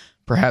then?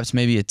 Perhaps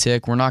maybe a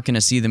tick. We're not going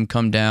to see them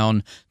come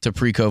down to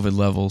pre-COVID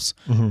levels.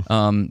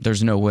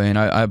 There's no way, and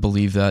I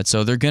believe that.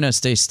 So they're going to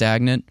stay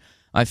stagnant,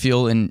 I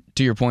feel. And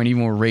to your point,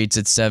 even with rates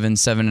at 7,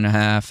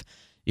 7.5,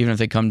 even if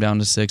they come down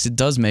to 6, it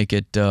does make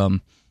it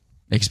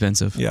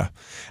expensive. Yeah.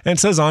 And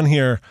it says on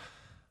here,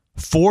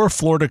 4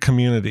 Florida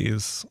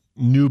communities,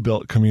 new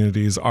built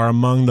communities, are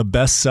among the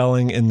best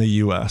selling in the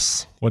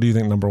U.S. What do you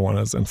think number 1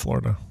 is in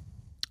Florida?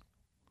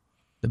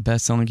 The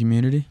best selling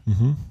community?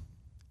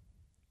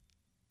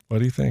 What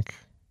do you think?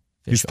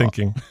 He's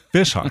thinking.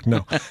 Fishhawk.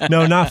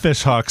 No, not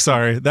Fishhawk.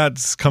 Sorry.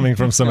 That's coming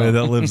from somebody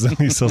that lives in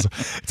these hills.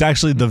 It's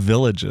actually the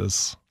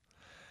Villages.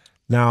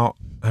 Now,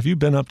 have you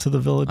been up to the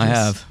Villages? I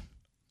have.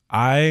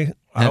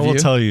 I will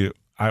tell you.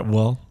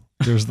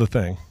 Here's the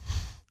thing.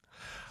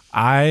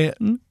 I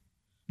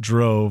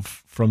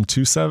drove from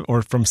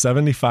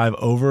 75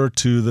 over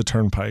to the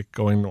Turnpike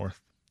going north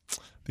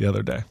the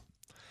other day.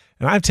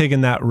 And I've taken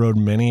that road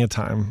many a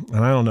time.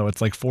 And I don't know, it's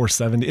like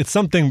 470. It's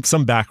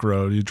some back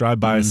road. You drive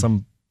by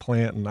some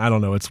plant and I don't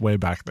know, it's way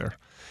back there.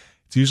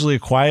 It's usually a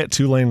quiet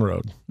 2-lane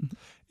road.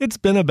 It's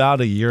been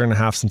about a year and a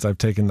half since I've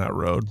taken that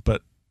road,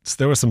 but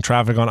there was some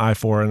traffic on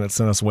I-4 and it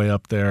sent us way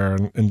up there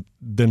and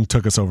then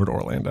took us over to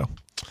Orlando.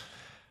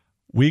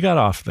 We got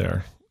off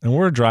there and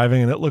we're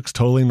driving and it looks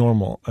totally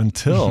normal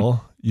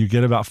until you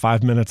get about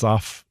 5 minutes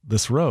off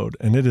this road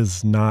and it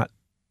is not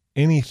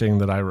anything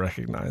that I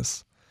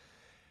recognize.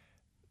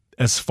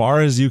 As far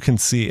as you can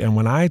see, and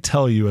when I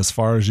tell you as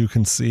far as you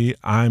can see,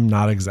 I'm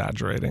not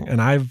exaggerating. And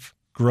I've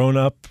grown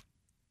up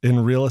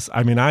in real estate.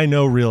 I mean, I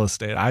know real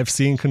estate. I've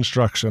seen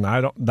construction.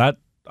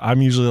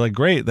 I'm usually like,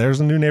 great, there's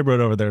a new neighborhood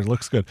over there. It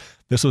looks good.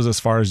 This was as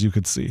far as you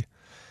could see.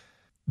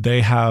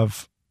 They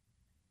have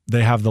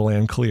the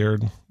land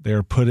cleared.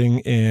 They're putting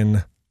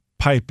in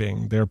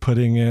piping. They're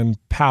putting in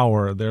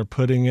power.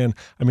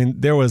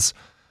 There was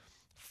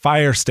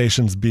fire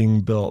stations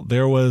being built.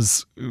 There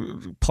was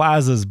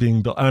plazas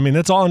being built. I mean,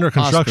 it's all under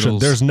construction.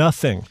 Hospitals. There's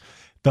nothing.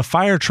 The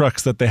fire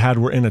trucks that they had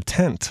were in a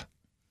tent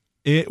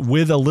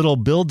with a little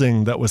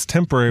building that was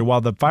temporary while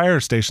the fire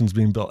station's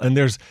being built. And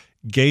there's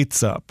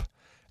gates up.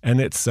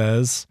 And it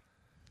says,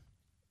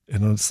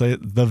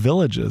 the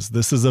Villages.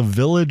 This is a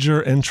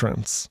villager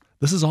entrance.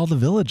 This is all the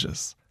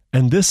Villages.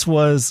 And this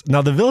was,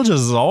 now the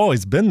Villages has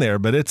always been there,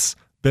 but it's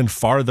been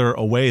farther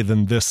away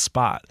than this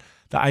spot.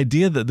 The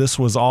idea that this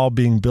was all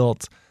being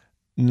built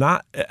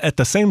not at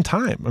the same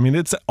time. I mean,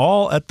 it's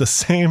all at the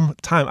same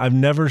time. I've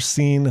never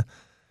seen,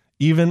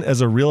 even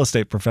as a real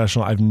estate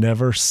professional, I've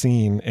never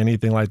seen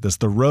anything like this.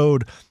 The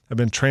road had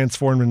been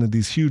transformed into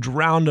these huge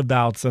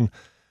roundabouts, and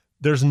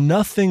there's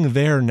nothing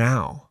there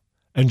now.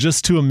 And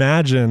just to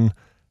imagine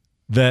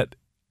that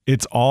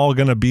it's all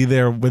going to be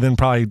there within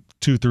probably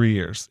 2-3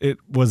 years, it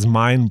was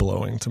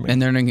mind-blowing to me.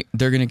 And they're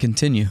going to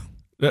continue.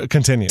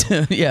 Continue.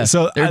 Yeah.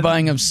 So they're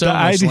buying up so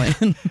much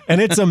land.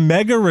 And it's a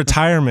mega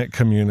retirement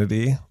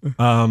community.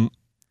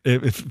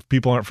 If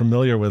people aren't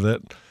familiar with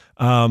it.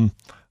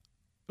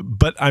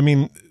 But I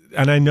mean,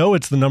 and I know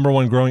it's the number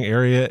one growing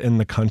area in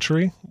the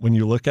country. When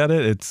you look at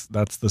it,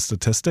 that's the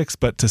statistics,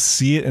 but to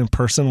see it in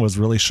person was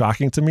really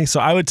shocking to me. So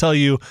I would tell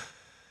you,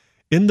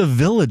 in the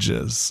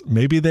Villages,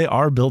 maybe they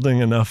are building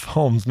enough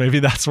homes. Maybe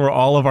that's where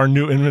all of our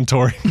new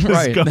inventory is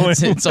going.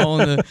 It's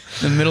all in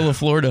the middle of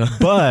Florida.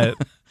 But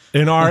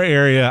in our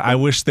area, I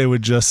wish they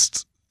would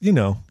just,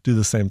 do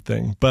the same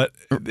thing. But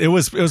it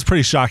was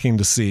pretty shocking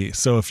to see.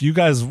 So if you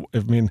guys,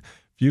 if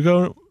you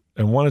go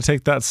and want to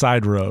take that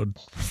side road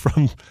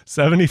from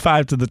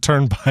 75 to the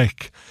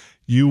Turnpike,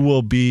 you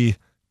will be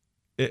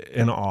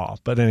in awe.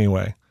 But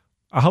anyway,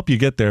 I hope you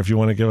get there. If you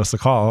want to give us a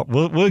call,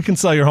 we can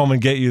sell your home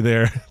and get you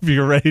there if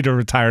you're ready to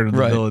retire to the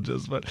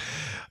Villages. But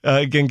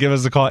again, give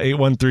us a call,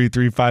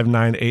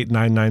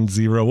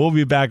 813-359-8990. We'll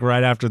be back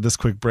right after this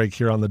quick break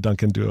here on the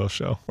Duncan Duo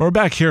Show. We're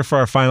back here for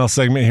our final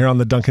segment here on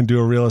the Duncan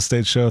Duo Real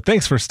Estate Show.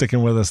 Thanks for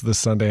sticking with us this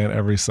Sunday and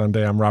every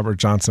Sunday. I'm Robert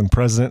Johnson,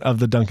 president of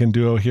the Duncan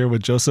Duo, here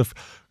with Joseph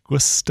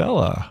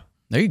Guastella.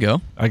 There you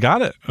go. I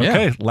got it.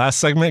 Okay. Yeah. Last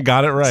segment,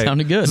 got it right.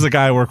 Sounded good. This is a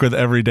guy I work with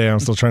every day. I'm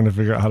still trying to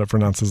figure out how to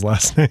pronounce his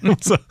last name.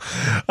 So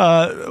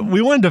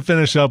we wanted to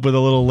finish up with a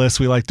little list.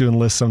 We like doing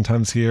lists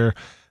sometimes here.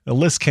 A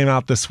list came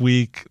out this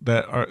week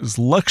that is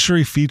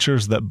luxury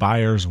features that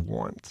buyers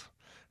want.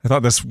 I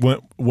thought this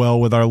went well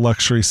with our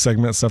luxury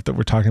segment stuff that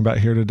we're talking about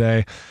here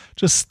today.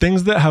 Just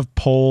things that have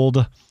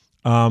polled,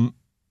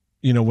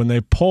 when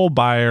they poll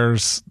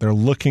buyers, they're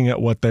looking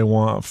at what they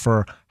want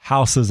for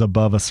houses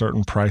above a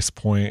certain price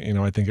point.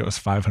 I think it was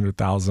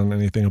 $500,000,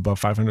 anything above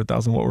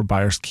 $500,000. What were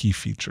buyers' key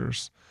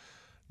features?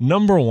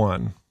 Number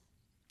one,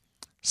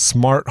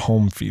 smart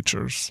home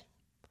features.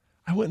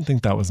 I wouldn't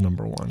think that was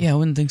number one. Yeah, I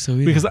wouldn't think so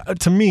either. Because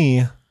to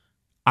me,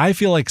 I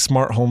feel like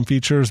smart home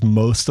features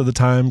most of the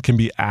time can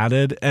be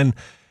added, and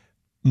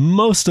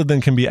most of them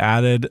can be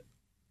added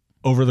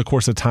over the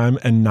course of time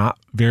and not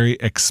very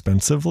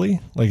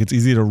expensively. Like, it's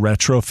easy to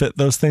retrofit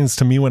those things.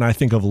 To me, when I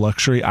think of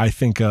luxury, I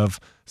think of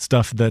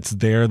stuff that's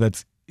there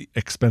that's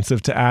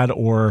expensive to add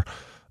or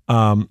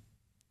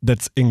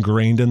that's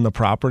ingrained in the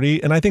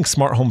property. And I think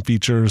smart home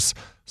features,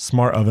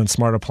 smart ovens,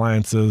 smart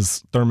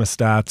appliances,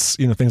 thermostats,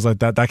 things like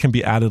that can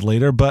be added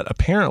later. But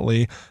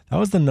apparently that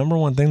was the number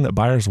one thing that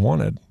buyers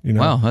wanted.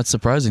 Wow, that's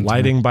surprising.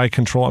 Lighting by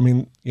control. I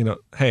mean,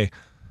 hey,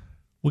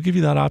 we'll give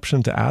you that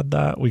option to add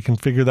that. We can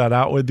figure that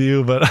out with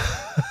you. But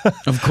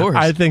of course,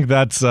 I think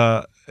that's,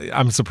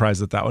 I'm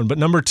surprised at that one. But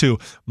number two,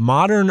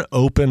 modern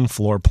open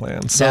floor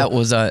plans. So, that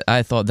was,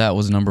 I thought that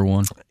was number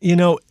one.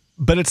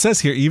 But it says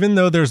here, even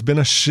though there's been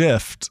a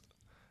shift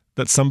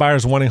that some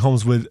buyers wanting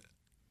homes with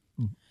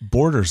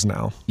borders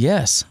now.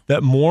 Yes.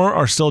 That more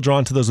are still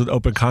drawn to those with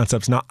open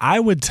concepts. Now, I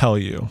would tell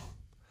you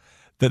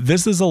that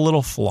this is a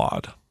little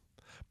flawed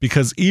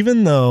because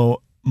even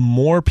though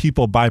more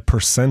people by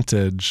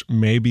percentage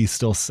may be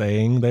still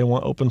saying they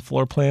want open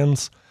floor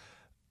plans,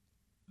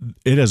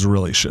 it has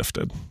really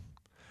shifted.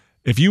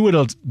 If you would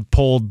have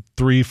polled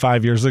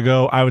 3-5 years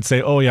ago, I would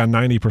say,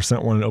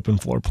 90% want an open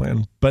floor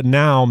plan. But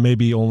now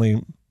maybe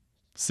only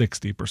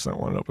 60%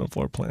 want an open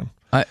floor plan.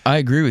 I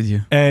agree with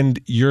you. And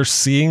you're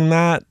seeing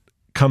that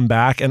come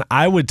back. And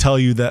I would tell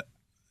you that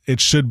it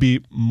should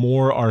be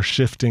more are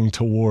shifting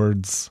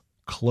towards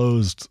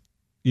closed,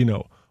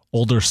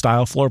 older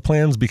style floor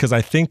plans, because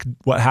I think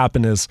what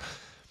happened is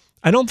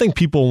I don't think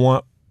people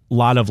want a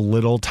lot of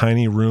little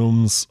tiny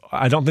rooms.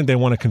 I don't think they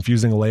want a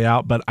confusing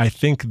layout, but I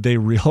think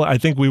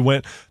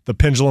the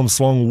pendulum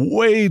swung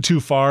way too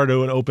far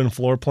to an open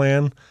floor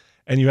plan.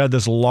 And you had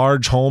this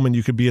large home and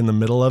you could be in the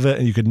middle of it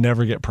and you could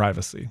never get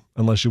privacy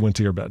unless you went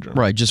to your bedroom.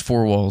 Right, just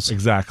 4 walls.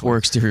 Exactly. 4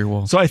 exterior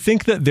walls. So I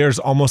think that there's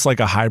almost like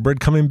a hybrid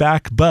coming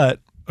back, but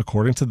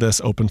according to this,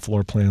 open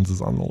floor plans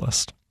is on the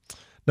list.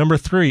 Number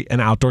 3,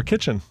 an outdoor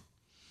kitchen.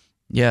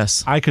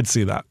 Yes. I could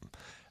see that.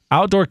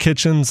 Outdoor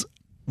kitchens,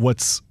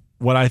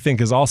 what I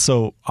think is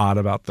also odd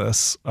about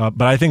this,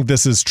 but I think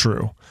this is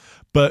true.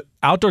 But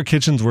outdoor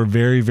kitchens were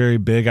very, very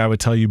big, I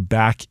would tell you,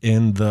 back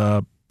in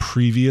the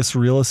previous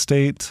real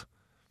estate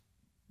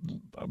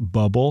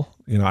bubble.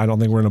 I don't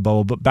think we're in a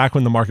bubble, but back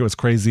when the market was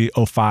crazy,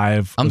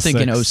 05, I'm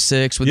thinking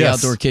 06 when the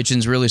outdoor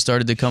kitchens really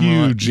started to come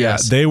on. Yes. Yeah,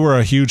 they were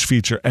a huge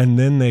feature. And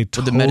then they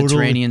with the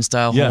Mediterranean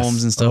style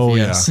homes and stuff. Oh,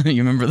 yes. Yeah.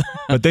 You remember that?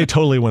 But they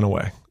totally went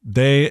away.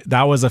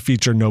 That was a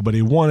feature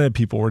nobody wanted.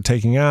 People were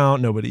taking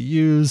out, nobody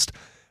used.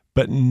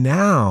 But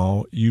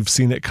now you've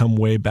seen it come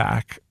way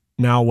back.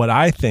 Now, what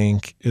I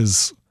think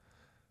is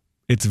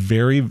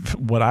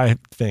what I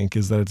think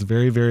is that it's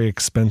very, very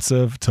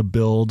expensive to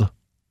build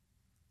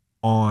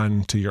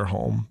on to your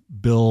home,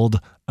 build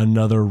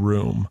another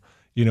room,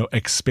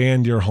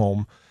 expand your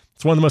home.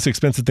 It's one of the most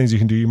expensive things you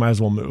can do. You might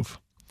as well move.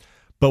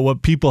 But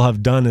what people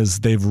have done is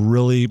they've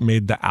really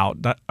made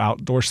the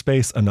outdoor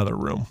space another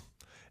room.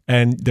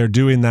 And they're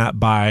doing that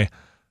by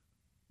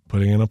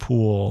putting in a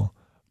pool,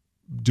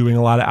 doing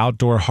a lot of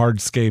outdoor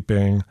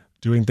hardscaping,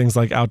 doing things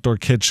like outdoor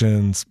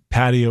kitchens,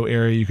 patio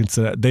area you can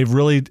sit at. They've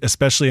really,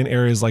 especially in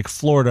areas like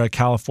Florida,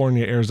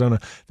 California, Arizona,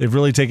 they've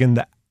really taken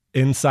the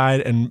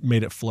inside and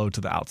made it flow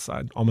to the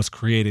outside, almost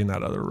creating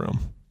that other room.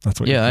 That's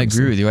what. Yeah, I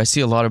agree with you. I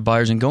see a lot of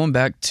buyers, and going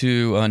back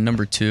to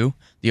number 2,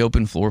 the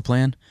open floor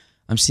plan,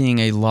 I'm seeing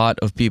a lot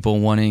of people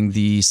wanting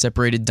the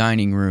separated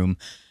dining room,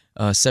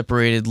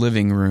 separated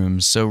living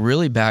rooms. So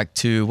really back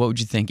to, what would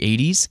you think,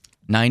 80s,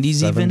 90s,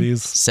 70s. even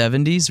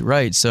 70s,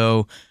 right?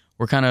 So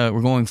we're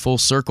going full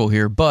circle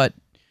here. But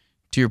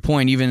to your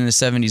point, even in the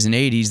 70s and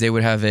 80s, they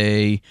would have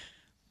a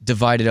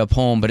divided up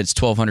home, but it's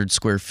 1,200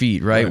 square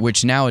feet, right?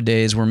 Which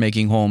nowadays we're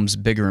making homes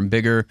bigger and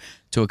bigger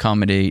to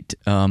accommodate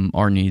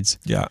our needs.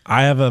 Yeah,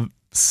 I have a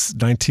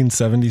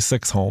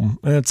 1976 home,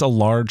 and it's a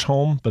large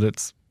home, but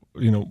it's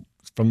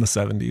from the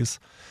 70s.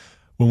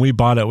 When we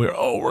bought it,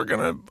 we're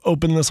gonna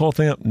open this whole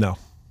thing up.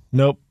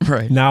 Nope.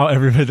 Right. Now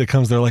everybody that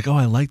comes, they're like, oh,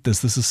 I like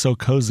this. This is so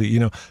cozy.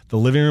 The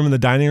living room and the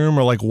dining room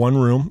are like one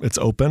room. It's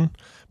open,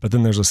 but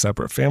then there's a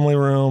separate family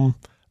room,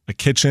 a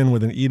kitchen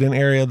with an eat-in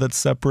area that's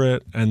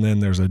separate, and then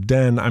there's a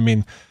den. I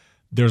mean,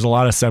 there's a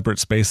lot of separate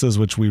spaces,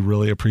 which we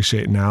really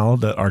appreciate now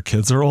that our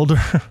kids are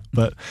older.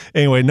 But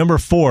anyway, number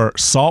 4,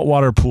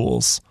 saltwater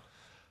pools.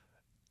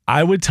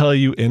 I would tell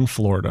you in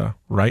Florida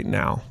right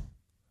now,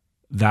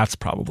 that's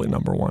probably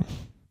number 1.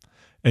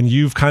 And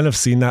you've kind of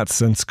seen that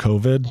since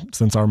COVID,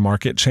 since our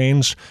market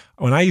changed.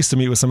 When I used to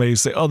meet with somebody who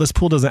say, oh, this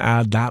pool doesn't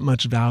add that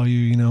much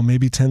value,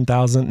 maybe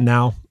 10,000.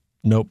 Now,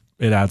 nope,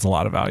 it adds a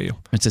lot of value.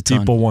 It's a ton.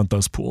 People want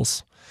those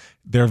pools.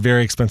 They're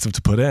very expensive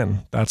to put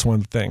in. That's one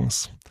of the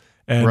things.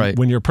 And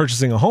when you're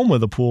purchasing a home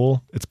with a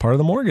pool, it's part of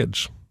the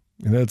mortgage.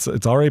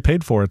 It's already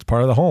paid for. It's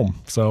part of the home.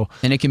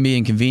 And it can be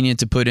inconvenient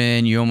to put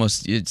in.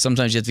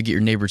 Sometimes you have to get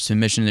your neighbor's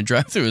permission to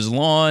drive through his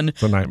lawn,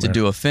 to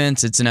do a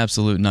fence. It's an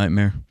absolute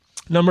nightmare.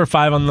 Number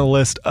 5 on the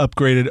list,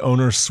 upgraded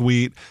owner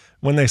suite.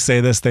 When they say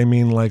this, they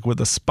mean like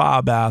with a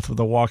spa bath, with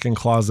a walk-in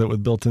closet,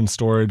 with built-in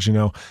storage.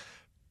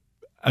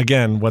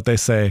 Again, what they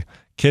say,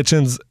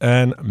 kitchens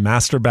and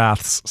master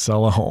baths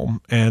sell a home.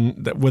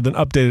 And with an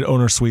updated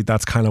owner suite,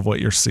 that's kind of what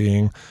you're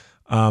seeing.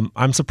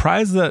 I'm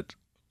surprised that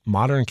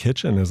modern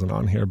kitchen isn't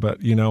on here, but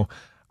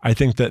I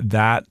think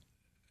that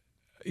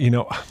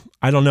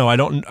I don't know. I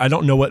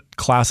don't know what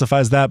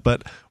classifies that,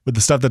 but with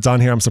the stuff that's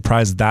on here, I'm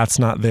surprised that's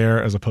not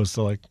there as opposed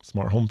to like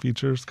smart home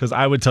features. Because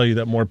I would tell you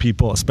that more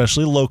people,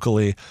 especially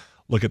locally,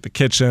 look at the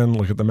kitchen,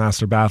 look at the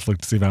master bath, look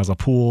to see if it has a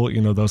pool,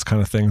 those kind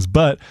of things.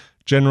 But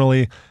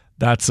generally,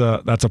 that's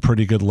a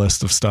pretty good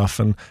list of stuff.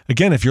 And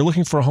again, if you're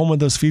looking for a home with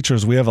those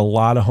features, we have a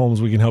lot of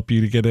homes we can help you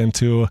to get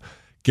into.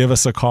 Give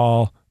us a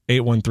call.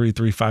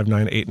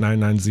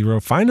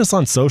 813-359-8990. Find us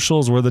on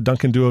socials. We're the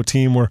Duncan Duo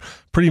team. We're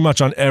pretty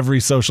much on every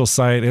social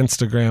site,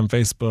 Instagram,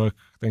 Facebook.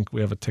 I think we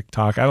have a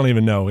TikTok. I don't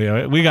even know.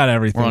 We got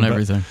everything. We're on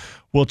everything.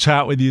 We'll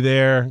chat with you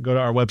there. Go to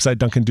our website,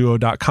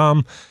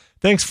 duncanduo.com.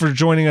 Thanks for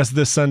joining us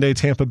this Sunday,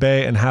 Tampa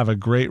Bay, and have a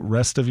great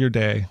rest of your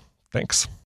day. Thanks.